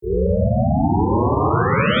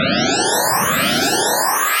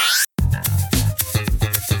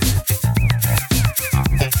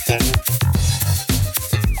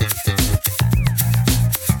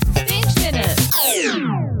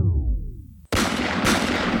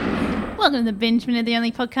Welcome to Binge Minute, the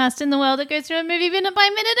only podcast in the world that goes through a movie minute by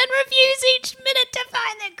minute and reviews each minute to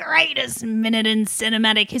find the greatest minute in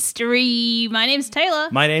cinematic history. My name's Taylor.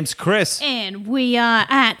 My name's Chris. And we are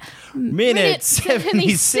at Minute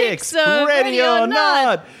 76 of Ready or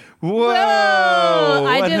Not. Whoa!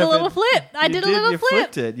 I did a little flip. You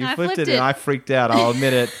flipped it. You flipped it, and I freaked out. I'll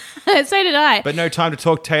admit it. So did I. But no time to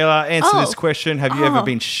talk, Taylor. Answer this question. Have you ever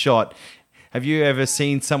been shot? Have you ever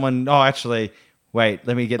seen someone... Oh, actually, wait.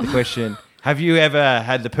 Let me get the question. Have you ever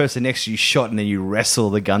had the person next to you shot and then you wrestle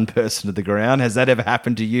the gun person to the ground? Has that ever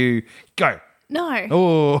happened to you? Go. No.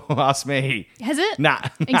 Oh, ask me. Has it? Nah.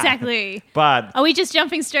 Exactly. But... Are we just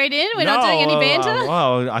jumping straight in? We're not doing any banter?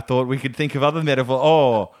 Oh, I thought we could think of other metaphors.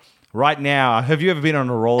 Oh, right now, have you ever been on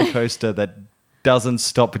a roller coaster that doesn't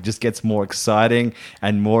stop? It just gets more exciting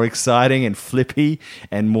and flippy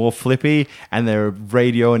and more flippy, and the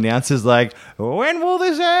radio announcer's like, when will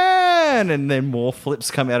this end? And then more flips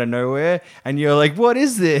come out of nowhere, and you're like, what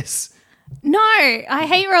is this? No, I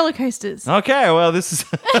hate roller coasters. Okay, well, this is...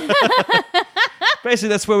 Basically,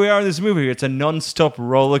 that's where we are in this movie. It's a non-stop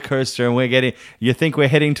roller coaster, and you think we're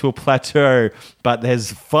heading to a plateau, but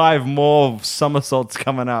there's 5 more somersaults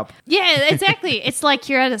coming up. Yeah, exactly. It's like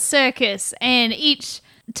you're at a circus, and each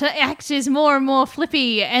act is more and more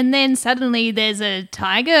flippy, and then suddenly there's a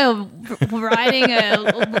tiger riding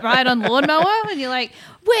a ride on lawnmower, and you're like,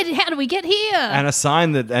 how do we get here? And a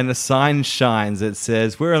sign shines that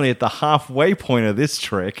says, we're only at the halfway point of this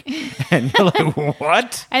trick. And you're like,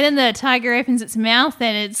 what? And then the tiger opens its mouth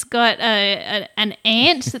and it's got an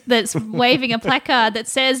ant that's waving a placard that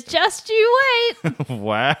says, just you wait.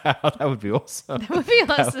 Wow, that would be awesome. That would be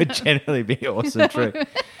awesome. That would generally be an awesome trick.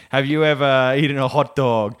 Have you ever eaten a hot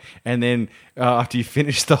dog and then after you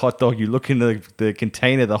finish the hot dog, you look in the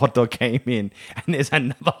container the hot dog came in and there's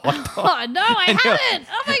another hot dog? Oh, no, I haven't.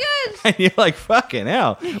 Oh, my gosh. And you're like, fucking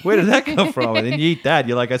hell, where did that come from? And then you eat that.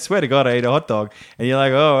 You're like, I swear to God, I ate a hot dog. And you're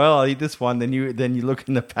like, oh, well, I'll eat this one. Then you look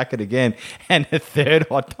in the packet again and a third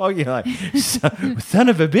hot dog. You're like, son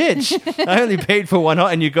of a bitch. I only paid for one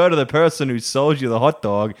hot. And you go to the person who sold you the hot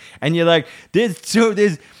dog and you're like, there's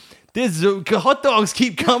hot dogs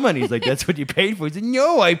keep coming. He's like, that's what you paid for. He said,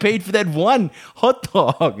 no, I paid for that one hot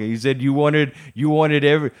dog. He said, you wanted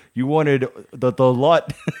the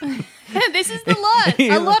lot. This is the lot.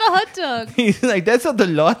 A lot of hot dogs. He's like, that's not the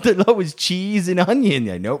lot. The lot was cheese and onion.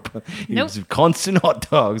 Like, nope. It was constant hot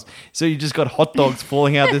dogs. So you just got hot dogs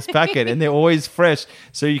falling out of this packet and they're always fresh.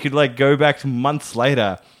 So you could like go back months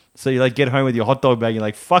later. So you like get home with your hot dog bag. You're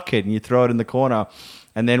like, fuck it. And you throw it in the corner.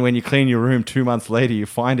 And then when you clean your room 2 months later, you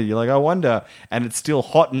find it. You're like, I wonder. And it's still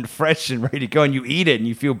hot and fresh and ready to go. And you eat it and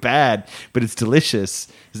you feel bad, but it's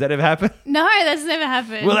delicious. Does that ever happen? No, that's never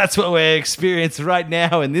happened. Well, that's what we're experiencing right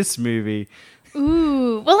now in this movie.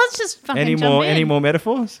 Ooh. Well, let's just fucking jump in. Any more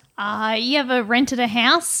metaphors? You ever rented a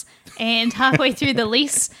house and halfway through the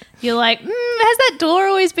lease, you're like, has that door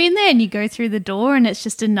always been there? And you go through the door and it's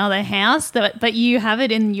just another house, but you have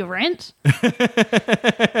it in your rent.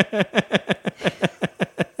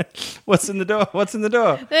 What's in the door?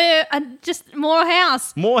 Just more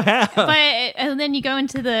house. More house. And then you go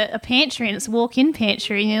into a pantry and it's a walk-in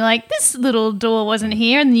pantry and you're like, this little door wasn't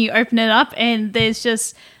here. And then you open it up and there's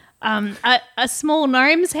just a small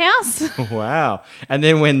gnome's house. Wow. And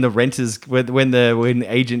then when the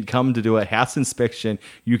agent come to do a house inspection,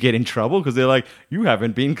 you get in trouble because they're like, you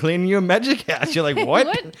haven't been cleaning your magic house. You're like,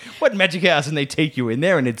 what? What magic house? And they take you in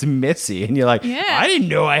there and it's messy. And you're like, yeah. I didn't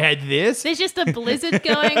know I had this. There's just a blizzard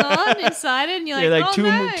going on inside it. And you're like,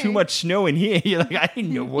 too much snow in here. You're like, I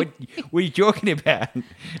didn't know what are you talking about?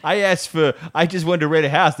 I just wanted to rent a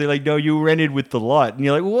house. They're like, no, you rented with the lot. And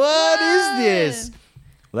you're like, what is this?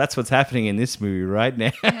 Well, that's what's happening in this movie right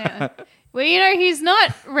now. Yeah. Well, you know, he's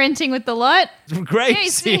not renting with the lot. Great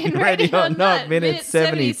scene, Ready or Not, minute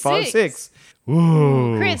 76.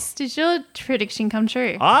 Ooh. Chris, did your prediction come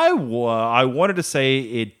true? I wanted to say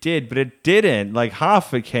it did, but it didn't. Like,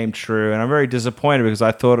 half of it came true, and I'm very disappointed because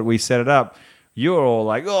I thought we set it up. You're all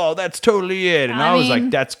like, oh, that's totally it. And I was like,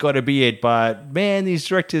 that's got to be it. But, man, these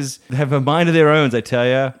directors have a mind of their own, I tell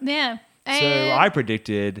you. Yeah. So I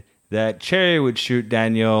predicted that Cherry would shoot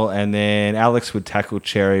Daniel and then Alex would tackle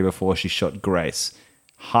Cherry before she shot Grace.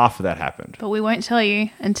 Half of that happened. But we won't tell you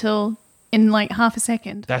until in like half a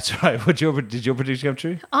second. That's right. Did your prediction come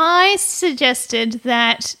true? I suggested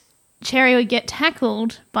that Cherry would get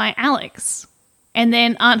tackled by Alex and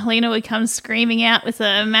then Aunt Helena would come screaming out with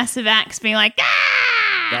a massive axe being like,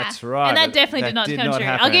 ah! That's right. And that definitely did not come true.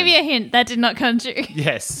 I'll happen. give you a hint. That did not come true.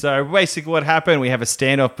 Yes. So basically, what happened? We have a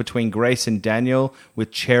standoff between Grace and Daniel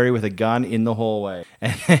with Cherry with a gun in the hallway.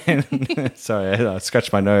 And then, sorry, I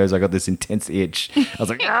scratched my nose. I got this intense itch. I was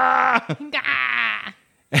like, ah! Ah.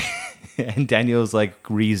 And Daniel's like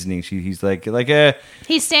reasoning. He's like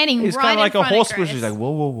He's standing he's right kind of like in a front horse of whisperer. Grace. He's like,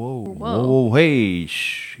 whoa, hey,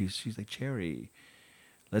 shh. She's like, Cherry,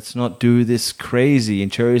 let's not do this crazy.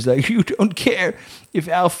 And Cherry's like, you don't care if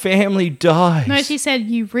our family dies. No, she said,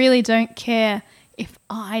 you really don't care if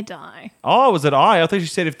I die. Oh, was it I? I thought she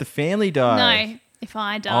said if the family died. No, if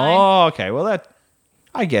I die. Oh, okay. Well,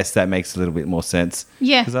 I guess that makes a little bit more sense.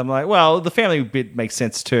 Yeah. Because I'm like, well, the family bit makes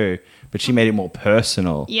sense too, but she made it more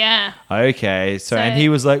personal. Yeah. Okay. So and he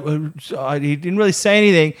was like, well, he didn't really say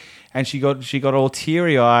anything, and she got all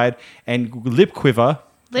teary eyed and lip quiver.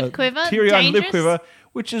 Lip quiver? Teary eyed lip Dangerous? quiver,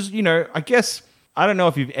 which is, I guess, I don't know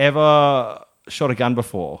if you've ever shot a gun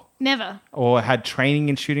before Never. or had training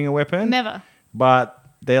in shooting a weapon. Never. But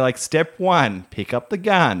they're like, step 1, pick up the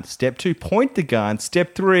gun. Step 2, point the gun.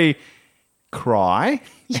 Step 3, cry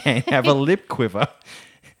and have a lip quiver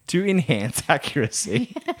to enhance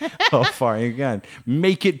accuracy of firing a gun.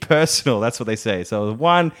 Make it personal. That's what they say. So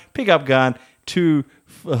 1, pick up gun. 2,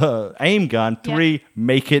 aim gun. 3,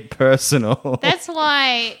 make it personal. That's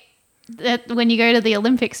why that when you go to the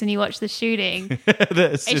Olympics and you watch the shooting,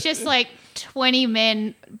 it's just like 20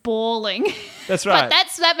 men bawling. That's right. But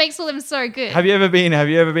that makes them so good. Have you ever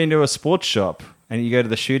been to a sports shop and you go to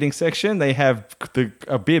the shooting section? They have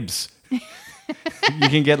bibs. You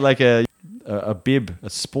can get like a bib, a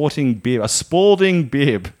sporting bib, a Spalding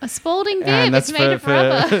bib. A Spalding bib. And It's made of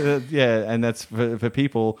rubber. Yeah, and that's for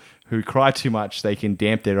people who cry too much. They can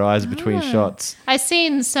damp their eyes between shots. I've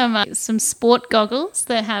seen some sport goggles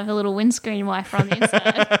that have a little windscreen wiper on the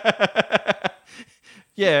inside.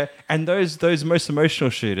 Yeah, and those most emotional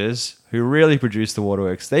shooters who really produce the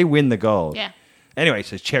waterworks, they win the gold. Yeah. Anyway,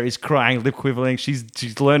 so Cherry's crying, lip quivering. She's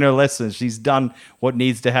learned her lessons. She's done what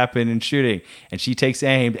needs to happen in shooting. And she takes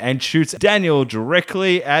aim and shoots Daniel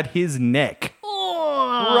directly at his neck.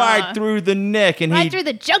 Oh, Right through the neck. And right through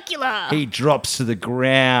the jugular. he drops to the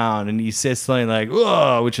ground and he says something like,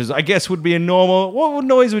 oh, which is, I guess, would be a normal... What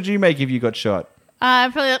noise would you make if you got shot?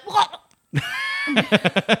 Probably like,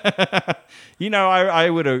 I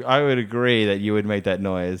would agree that you would make that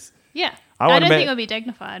noise. yeah. I I wanna don't ma- think it would be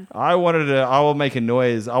dignified. I will make a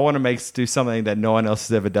noise. I want to do something that no one else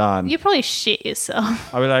has ever done. You probably shit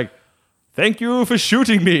yourself. I'll be like, thank you for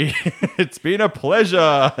shooting me. It's been a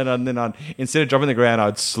pleasure. And then instead of dropping the ground,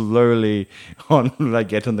 I'd slowly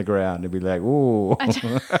get on the ground and be like, ooh. I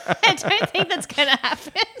don't think that's going to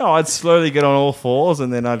happen. No, I'd slowly get on all fours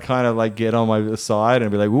and then I'd kind of like get on my side and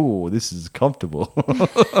be like, ooh, this is comfortable.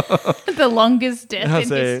 The longest death And I'd in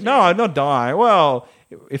say, history. no, I'm not dying. Well,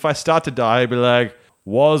 if I start to die, I'd be like,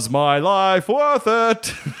 was my life worth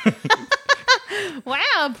it?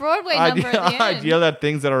 Wow, Broadway number at the I'd end. yell at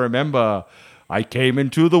things that I remember. I came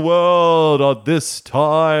into the world at this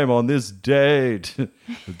time, on this date.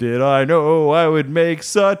 Did I know I would make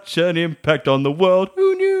such an impact on the world?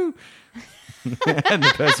 Who knew? And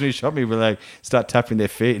the person who shot me would start tapping their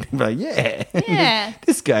feet and be like, yeah, Yeah.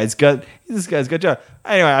 this guy's got job.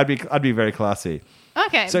 Anyway, I'd be very classy.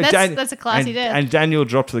 Okay, So that's a classy death. And Daniel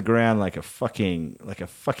dropped to the ground like a fucking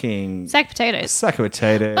Sack potatoes. sack of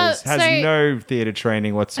potatoes. But, has so- no theatre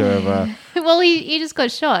training whatsoever. Well, he just got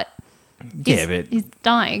shot. He's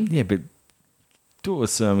dying. but do it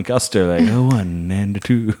with some gusto, like a 1 and a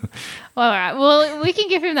 2. All right. Well, we can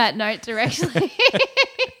give him that note directly.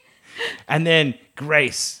 And then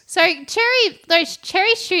Grace. So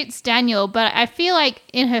Cherry shoots Daniel, but I feel like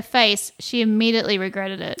in her face, she immediately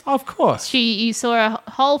regretted it. Of course. You saw her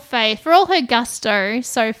whole face, for all her gusto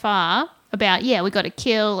so far about, we got to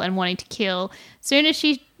kill and wanting to kill. Soon as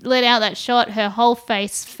she let out that shot, her whole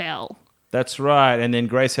face fell. That's right. And then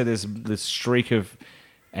Grace had this streak of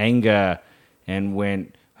anger and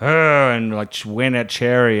went she went at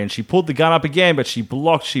Cherry and she pulled the gun up again, but she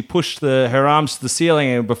pushed her arms to the ceiling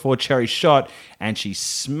and before Cherry shot, and she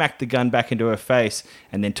smacked the gun back into her face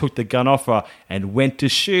and then took the gun off her and went to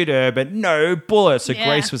shoot her, but no bullet. So Yeah.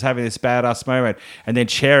 Grace was having this badass moment. And then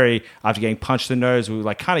Cherry, after getting punched in the nose,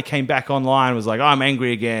 kind of came back online, was like, oh, I'm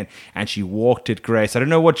angry again. And she walked at Grace. I don't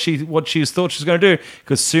know what she thought she was going to do,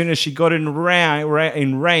 because as soon as she got in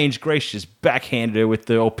range, Grace just backhanded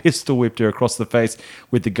her or pistol whipped her across the face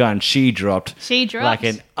with the gun. She dropped. Like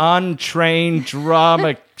an untrained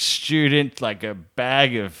drama student, like a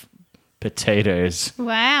bag of potatoes.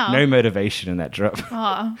 Wow. No motivation in that drop.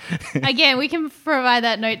 Oh. Again, we can provide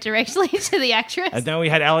that note directly to the actress. And then we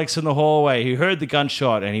had Alex in the hallway who heard the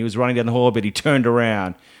gunshot and he was running down the hall, but he turned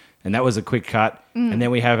around. And that was a quick cut. And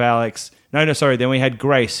then we have Alex. Then we had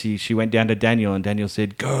Grace. She went down to Daniel and Daniel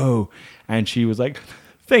said, go. And she was like,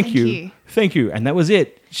 thank you. Thank you. And that was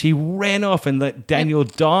it. She ran off and let Daniel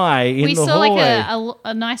die in the hallway. We saw like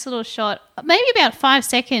a nice little shot, maybe about 5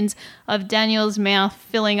 seconds of Daniel's mouth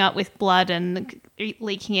filling up with blood and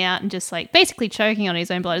leaking out and just like basically choking on his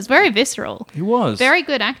own blood. It's very visceral. He was. Very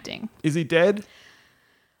good acting. Is he dead?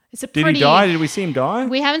 Did he die? Did we see him die?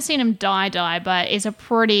 We haven't seen him die, but it's a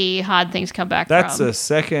pretty hard thing to come back That's from. a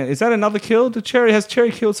second. Is that another kill? Has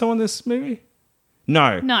Cherry killed someone this movie?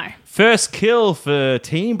 No. First kill for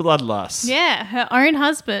Team Bloodlust. Yeah, her own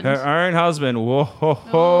husband. Whoa, ho,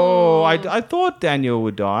 ho. I thought Daniel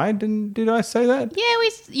would die. Did I say that? Yeah,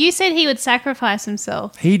 you said he would sacrifice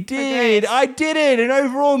himself. He did. I did it. An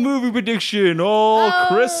overall movie prediction.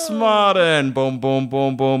 Chris Martin. Boom, boom,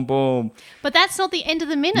 boom, boom, boom. But that's not the end of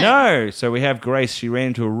the minute. No. So we have Grace. She ran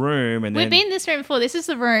into a room and We've been in this room before. This is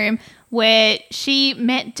the room where she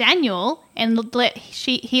met Daniel and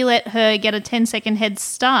he let her get a 10-second head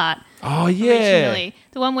start. Oh, yeah. Originally.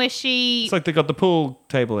 The one where she... It's like they got the pool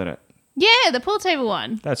table in it. Yeah, the pool table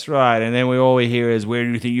one. That's right. And then all we hear is, where do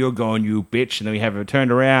you think you're going, you bitch? And then we have her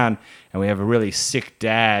turned around and we have a really sick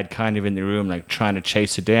dad kind of in the room, like trying to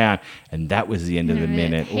chase her down. And that was the end of the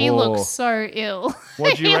minute. He looks so ill.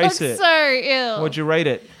 What'd you rate it? So ill. What'd you rate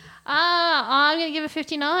it? I'm going to give it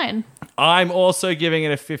 59. I'm also giving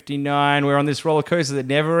it a 59. We're on this roller coaster that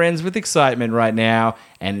never ends with excitement right now,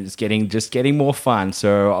 and it's just getting more fun.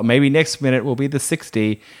 So maybe next minute will be the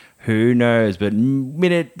 60. Who knows? But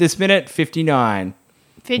this minute, 59.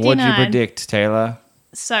 59. What'd you predict, Taylor?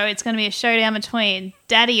 So it's going to be a showdown between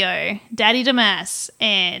Daddy Damas,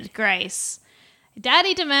 and Grace.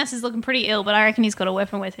 Daddy Damas is looking pretty ill, but I reckon he's got a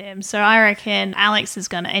weapon with him. So I reckon Alex is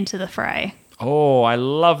going to enter the fray. Oh, I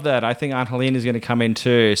love that. I think Aunt Helena is going to come in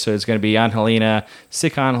too. So it's going to be Aunt Helena,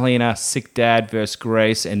 sick dad versus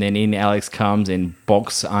Grace. And then in Alex comes and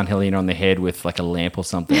bonks Aunt Helena on the head with like a lamp or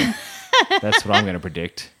something. That's what I'm going to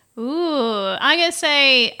predict. Ooh, I'm going to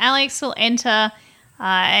say Alex will enter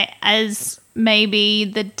as maybe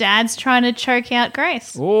the dad's trying to choke out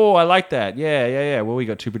Grace. Oh, I like that. Yeah. Well, we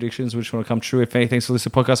got 2 predictions which want to come true. If anything, so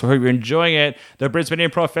listen to the podcast. We hope you're enjoying it. The Brisbane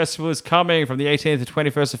Improv Festival is coming from the 18th to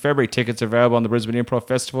 21st of February. Tickets are available on the Brisbane Improv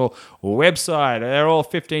Festival website. They're all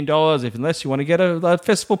 $15 unless you want to get a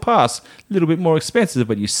festival pass. A little bit more expensive,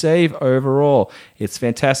 but you save overall. It's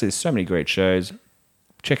fantastic. There's so many great shows.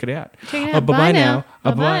 Check it out. Bye-bye now.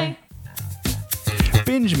 Bye-bye.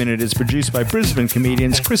 Binge Minute is produced by Brisbane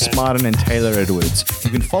comedians Chris Martin and Taylor Edwards.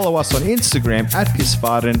 You can follow us on Instagram at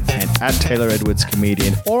 @PissMartin and at Taylor Edwards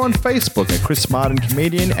Comedian, or on Facebook at Chris Martin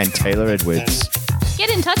Comedian and Taylor Edwards. Get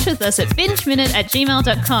in touch with us at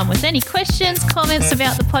bingeminute@gmail.com with any questions, comments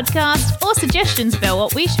about the podcast, or suggestions about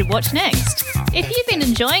what we should watch next. If you've been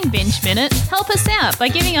enjoying Binge Minute, help us out by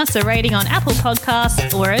giving us a rating on Apple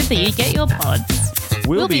Podcasts or wherever you get your pods.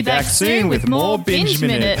 We'll be back soon with more Binge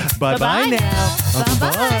Minute. Bye-bye now.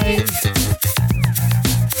 Bye-bye.